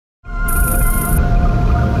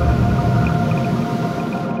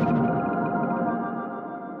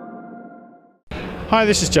Hi,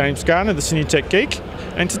 this is James Gardner, the CineTechGeek,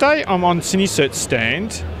 and today I'm on CineCert's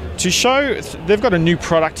stand to show they've got a new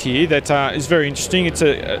product here that is very interesting. It's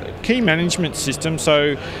a key management system,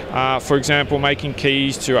 so for example making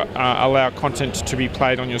keys to allow content to be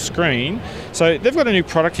played on your screen. So they've got a new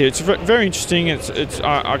product here. It's very interesting.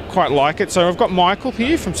 I quite like it. So I've got Michael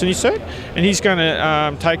here from CineCert, and he's going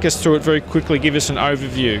to take us through it very quickly, give us an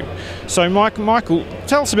overview. So Michael,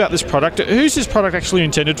 tell us about this product. Who's this product actually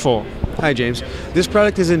intended for? Hi James. This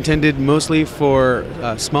product is intended mostly for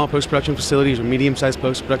small post-production facilities or medium-sized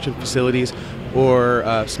post-production facilities or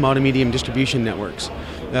small to medium distribution networks.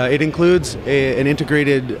 It includes an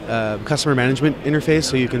integrated customer management interface,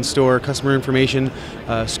 so you can store customer information,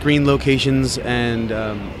 screen locations,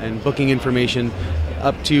 and booking information,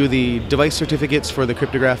 up to the device certificates for the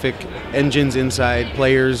cryptographic engines inside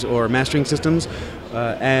players or mastering systems,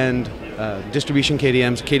 and distribution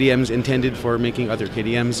KDMs intended for making other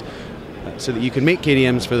KDMs, so that you can make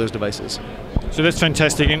KDMs for those devices. So that's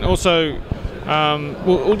fantastic. And also,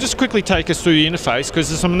 we'll just quickly take us through the interface, because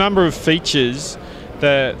there's some number of features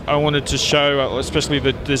that I wanted to show, especially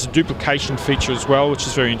that there's a duplication feature as well, which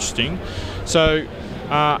is very interesting. So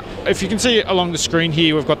if you can see along the screen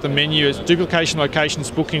here, we've got the menu. It's duplication, locations,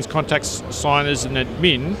 bookings, contacts, signers, and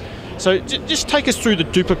admin. So just take us through the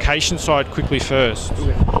duplication side quickly first.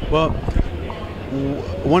 Well,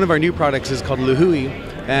 one of our new products is called LIHUE,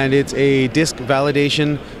 and it's a disk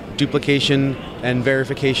validation, duplication, and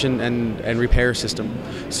verification and repair system.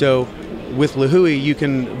 So with LIHUE, you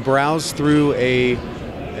can browse through a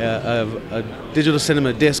digital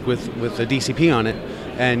cinema disk with a DCP on it,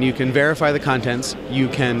 and you can verify the contents. You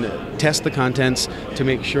can test the contents to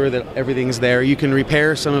make sure that everything's there. You can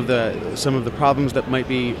repair some of the problems that might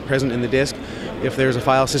be present in the disk if there's a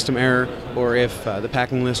file system error, or if the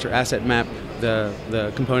packing list or asset map,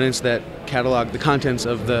 the components that catalog the contents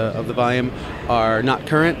of the volume, are not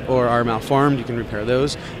current or are malformed. You can repair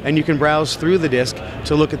those, and you can browse through the disk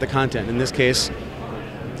to look at the content. In this case,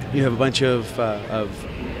 you have a bunch of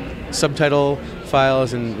subtitle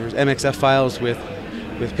files, and there's MXF files with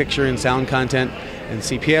picture and sound content, and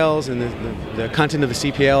CPLs, and the content of the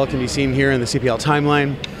CPL can be seen here in the CPL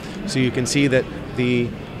timeline. So you can see that the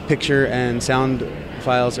picture and sound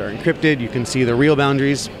files are encrypted. You can see the real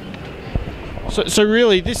boundaries. So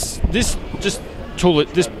really, this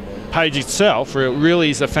page itself really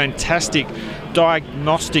is a fantastic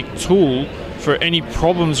diagnostic tool for any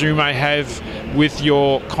problems you may have with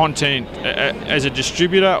your content as a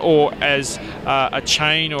distributor or as a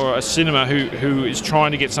chain or a cinema who is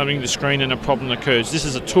trying to get something to the screen and a problem occurs. This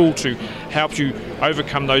is a tool to help you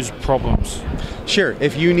overcome those problems. Sure.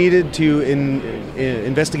 If you needed to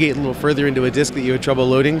investigate a little further into a disk that you had trouble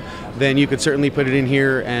loading, then you could certainly put it in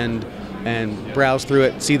here and browse through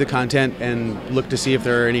it, see the content, and look to see if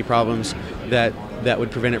there are any problems that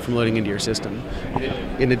would prevent it from loading into your system.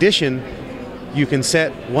 In addition, you can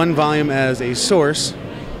set one volume as a source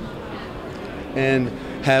and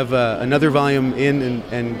have another volume in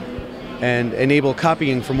and enable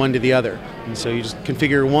copying from one to the other. And so you just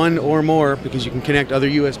configure one or more, because you can connect other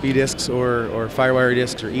USB disks or FireWire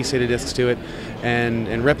disks or eSATA disks to it,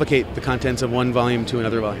 and replicate the contents of one volume to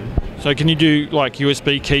another volume. So can you do like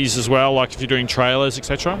USB keys as well, like if you're doing trailers,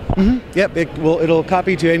 etc.? Mm-hmm. Yep. It'll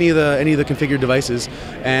copy to any of the configured devices,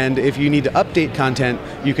 and if you need to update content,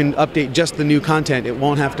 you can update just the new content. It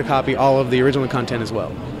won't have to copy all of the original content as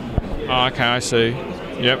well. Oh, okay, I see.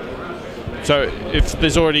 Yep. So if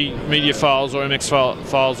there's already media files or MX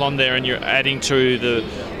files on there and you're adding to the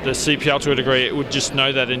CPL to a degree, it would just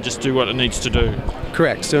know that and just do what it needs to do.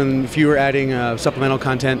 Correct. So if you were adding supplemental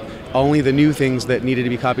content, only the new things that needed to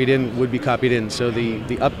be copied in would be copied in. So the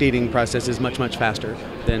updating process is much faster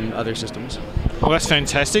than other systems. Well, that's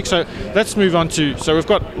fantastic. So let's move on to, so we've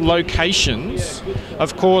got locations.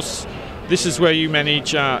 Of course, this is where you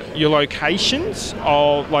manage your locations,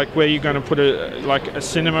 of like where you're going to put a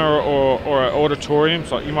cinema or an auditorium.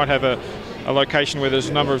 So you might have a location where there's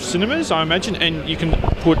a number of cinemas, I imagine, and you can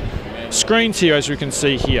put screens here, as we can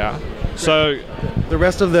see here. So the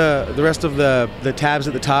rest of the tabs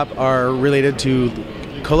at the top are related to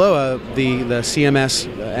KOLOA, the CMS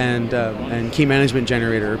and key management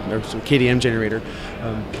generator, or Kdm generator.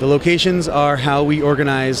 The locations are how we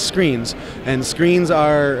organize screens, and screens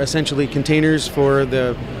are essentially containers for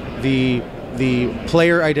the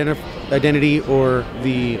player identity or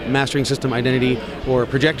the mastering system identity or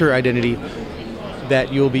projector identity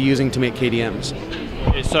that you'll be using to make KDMs.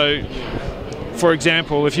 So, for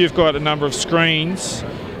example, if you've got a number of screens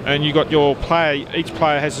and you've got your player, each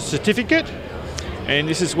player has a certificate, and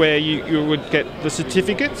this is where you would get the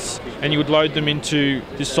certificates and you would load them into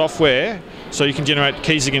this software so you can generate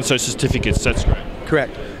keys against those certificates. That's great.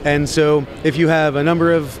 Correct. And so if you have a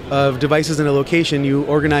number of devices in a location, you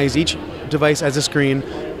organize each device as a screen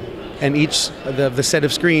and each the set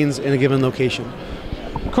of screens in a given location.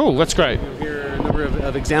 Cool, that's great. Here are a number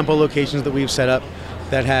of example locations that we've set up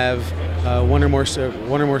that have one or more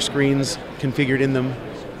screens configured in them.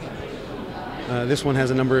 This one has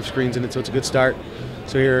a number of screens in it, so it's a good start.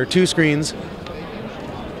 So here are 2 screens,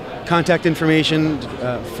 contact information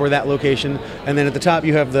for that location, and then at the top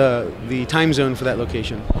you have the time zone for that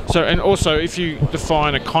location. So, and also if you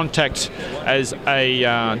define a contact as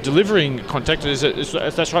a delivering contact,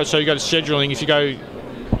 that's right, so you go to scheduling, if you go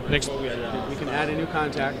next... We can add a new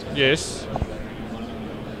contact. Yes.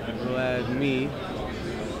 We'll add me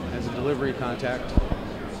as a delivery contact.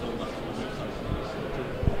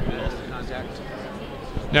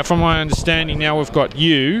 Now from my understanding, now we've got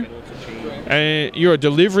you, you're a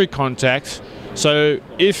delivery contact, so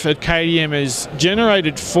if a KDM is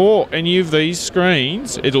generated for any of these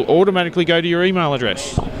screens, it'll automatically go to your email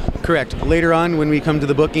address. Correct. Later on, when we come to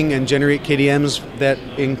the booking and generate KDMs that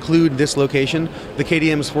include this location, the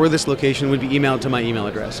KDMs for this location would be emailed to my email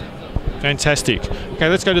address. Fantastic. Okay,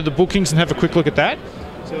 let's go to the bookings and have a quick look at that.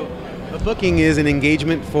 So a booking is an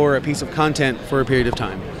engagement for a piece of content for a period of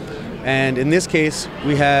time. And in this case,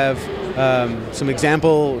 we have some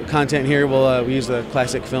example content here. We use the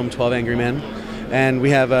classic film 12 Angry Men. And we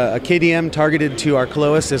have a KDM targeted to our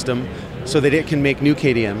KOLOA system so that it can make new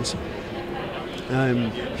KDMs.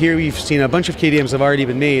 Here we've seen a bunch of KDMs have already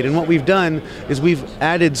been made. And what we've done is we've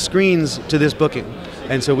added screens to this booking.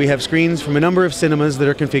 And so we have screens from a number of cinemas that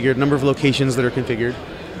are configured, a number of locations that are configured.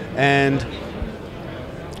 And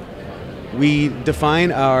we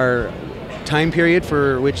define our time period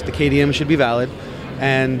for which the KDM should be valid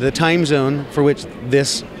and the time zone for which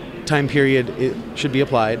this time period should be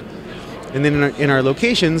applied. And then in our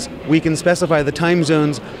locations, we can specify the time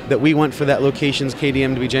zones that we want for that location's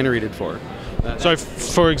KDM to be generated for. So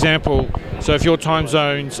for example, so if your time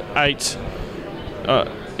zone's 8,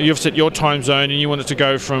 you've set your time zone and you want it to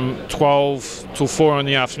go from 12 till 4 in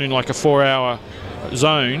the afternoon, like a 4-hour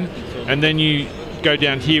zone, and then you go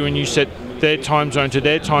down here and you set their time zone to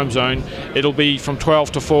their time zone, it'll be from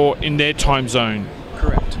 12 to 4 in their time zone.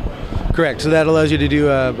 Correct. Correct. So that allows you to do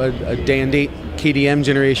a day and date KDM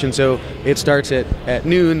generation, so it starts at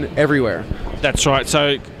noon everywhere. That's right.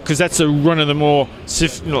 So because that's one of the more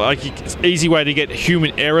easy way to get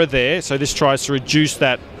human error there. So this tries to reduce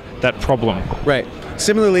that problem. Right.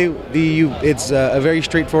 Similarly, it's a very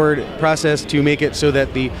straightforward process to make it so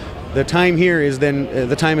that the time here is then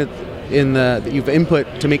the time that you've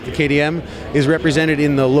input to make the KDM is represented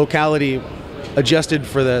in the locality adjusted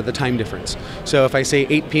for the time difference. So if I say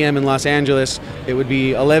 8 p.m. in Los Angeles, it would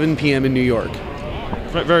be 11 p.m. in New York.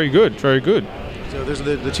 Very good, very good. So those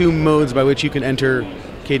are the 2 modes by which you can enter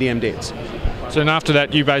KDM dates. So and after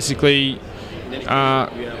that, you basically...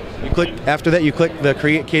 After that, you click the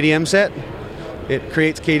Create KDM set. It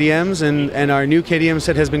creates KDMs, and our new KDM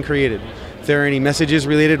set has been created. If there are any messages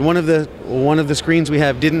related, one of the screens we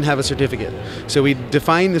have didn't have a certificate. So we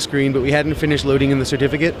defined the screen, but we hadn't finished loading in the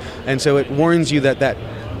certificate, and so it warns you that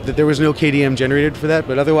there was no KDM generated for that,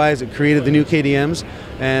 but otherwise it created the new KDMs,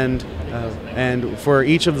 and for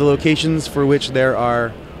each of the locations for which there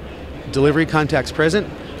are delivery contacts present,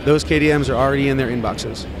 those KDMs are already in their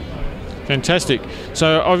inboxes. Fantastic.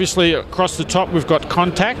 So obviously across the top we've got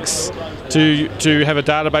contacts to have a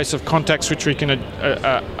database of contacts which we can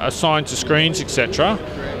assign to screens, etc.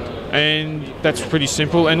 And that's pretty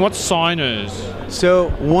simple. And what's signers? So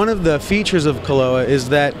one of the features of KOLOA is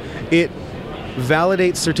that it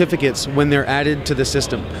validates certificates when they're added to the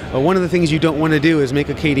system. One of the things you don't want to do is make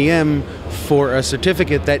a KDM for a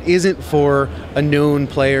certificate that isn't for a known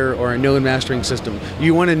player or a known mastering system.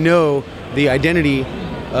 You want to know the identity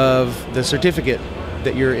of the certificate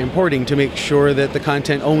that you're importing to make sure that the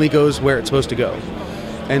content only goes where it's supposed to go.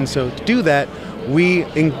 And so to do that, we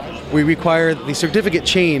require the certificate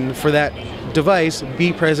chain for that device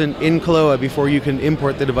be present in KOLOA before you can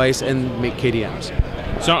import the device and make KDMs.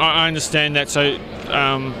 So I understand that. So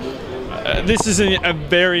this is a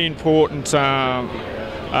very important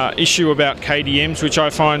issue about KDMs, which I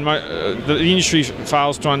find the industry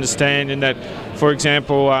fails to understand, in that, for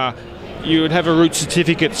example, you would have a root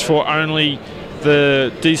certificates for only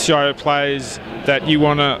the DCIO players that you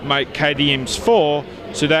want to make KDMs for,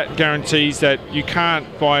 so that guarantees that you can't,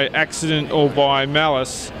 by accident or by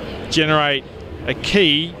malice, generate a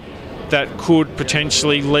key that could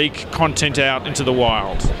potentially leak content out into the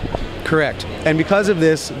wild. Correct. And because of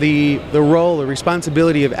this, the role or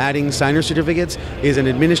responsibility of adding signer certificates is an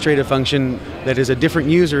administrative function that is a different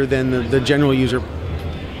user than the general user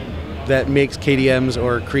that makes KDMs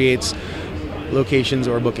or creates locations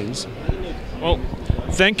or bookings. Well,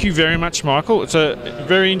 thank you very much, Michael. It's a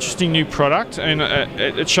very interesting new product, and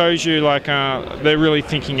it shows you like they're really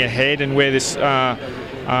thinking ahead and where this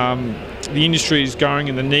the industry is going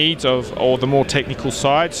and the needs of, or the more technical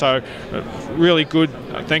side. So really good.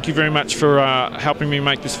 Thank you very much for helping me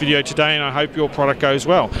make this video today, and I hope your product goes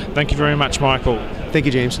well. Thank you very much, Michael. Thank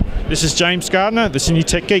you, James. This is James Gardner, the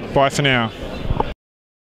CineTechGeek. Bye for now.